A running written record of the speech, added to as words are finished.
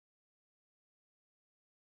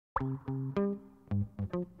Okay,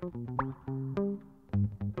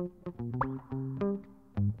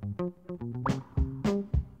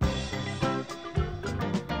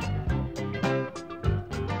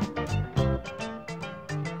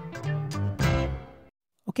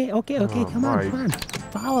 come on.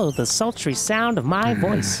 Follow the sultry sound of my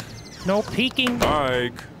voice. No peeking.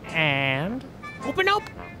 Mike. And open up.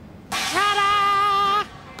 Ta-da!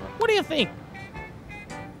 What do you think?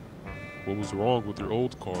 What was wrong with your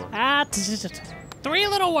old car? Three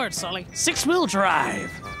little words, Sully. 6-wheel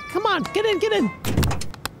drive. Come on, get in.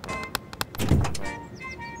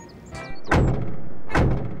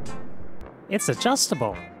 It's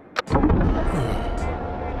adjustable.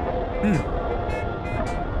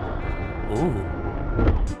 Ooh.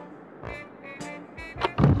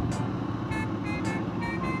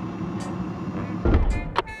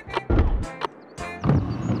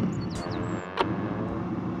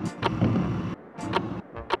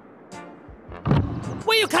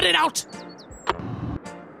 Will you cut it out?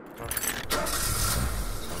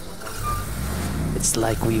 It's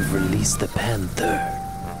like we've released the panther.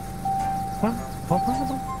 What?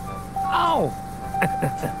 Oh!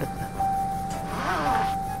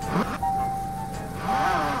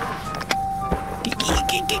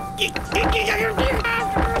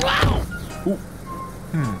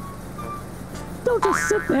 Don't just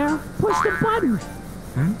sit there. Push the button.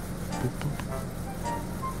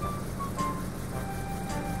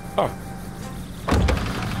 Oh.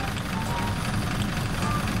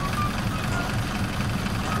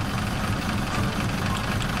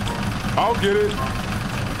 I'll get it.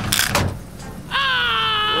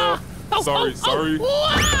 Ah! Sorry.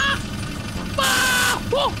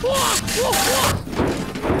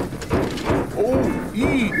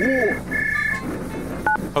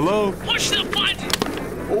 Hello? Push the button!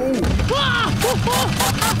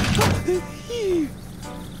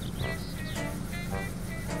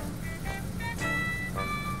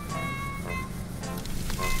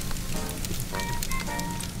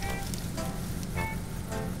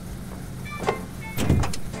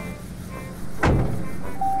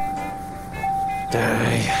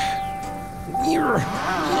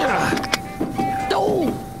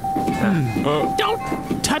 Don't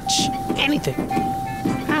touch anything.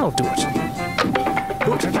 I'll do it.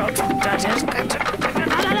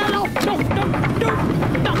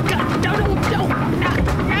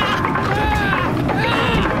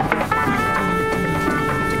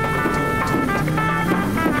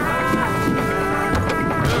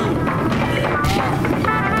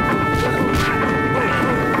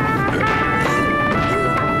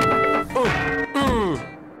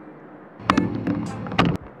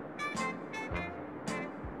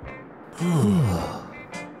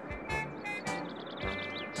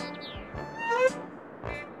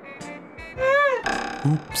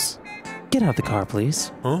 Oops. Get out of the car,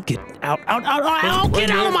 please. Huh? Get out. Get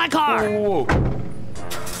out of my car! Whoa.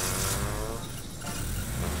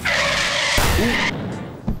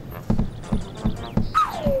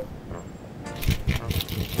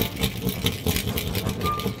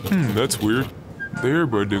 That's weird. The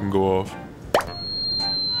airbud didn't go off.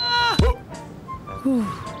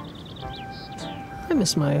 I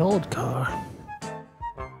miss my old car.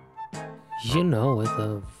 You know, with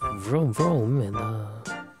the vroom vroom and the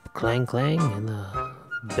clang clang and the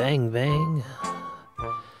bang bang.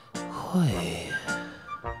 Hoy.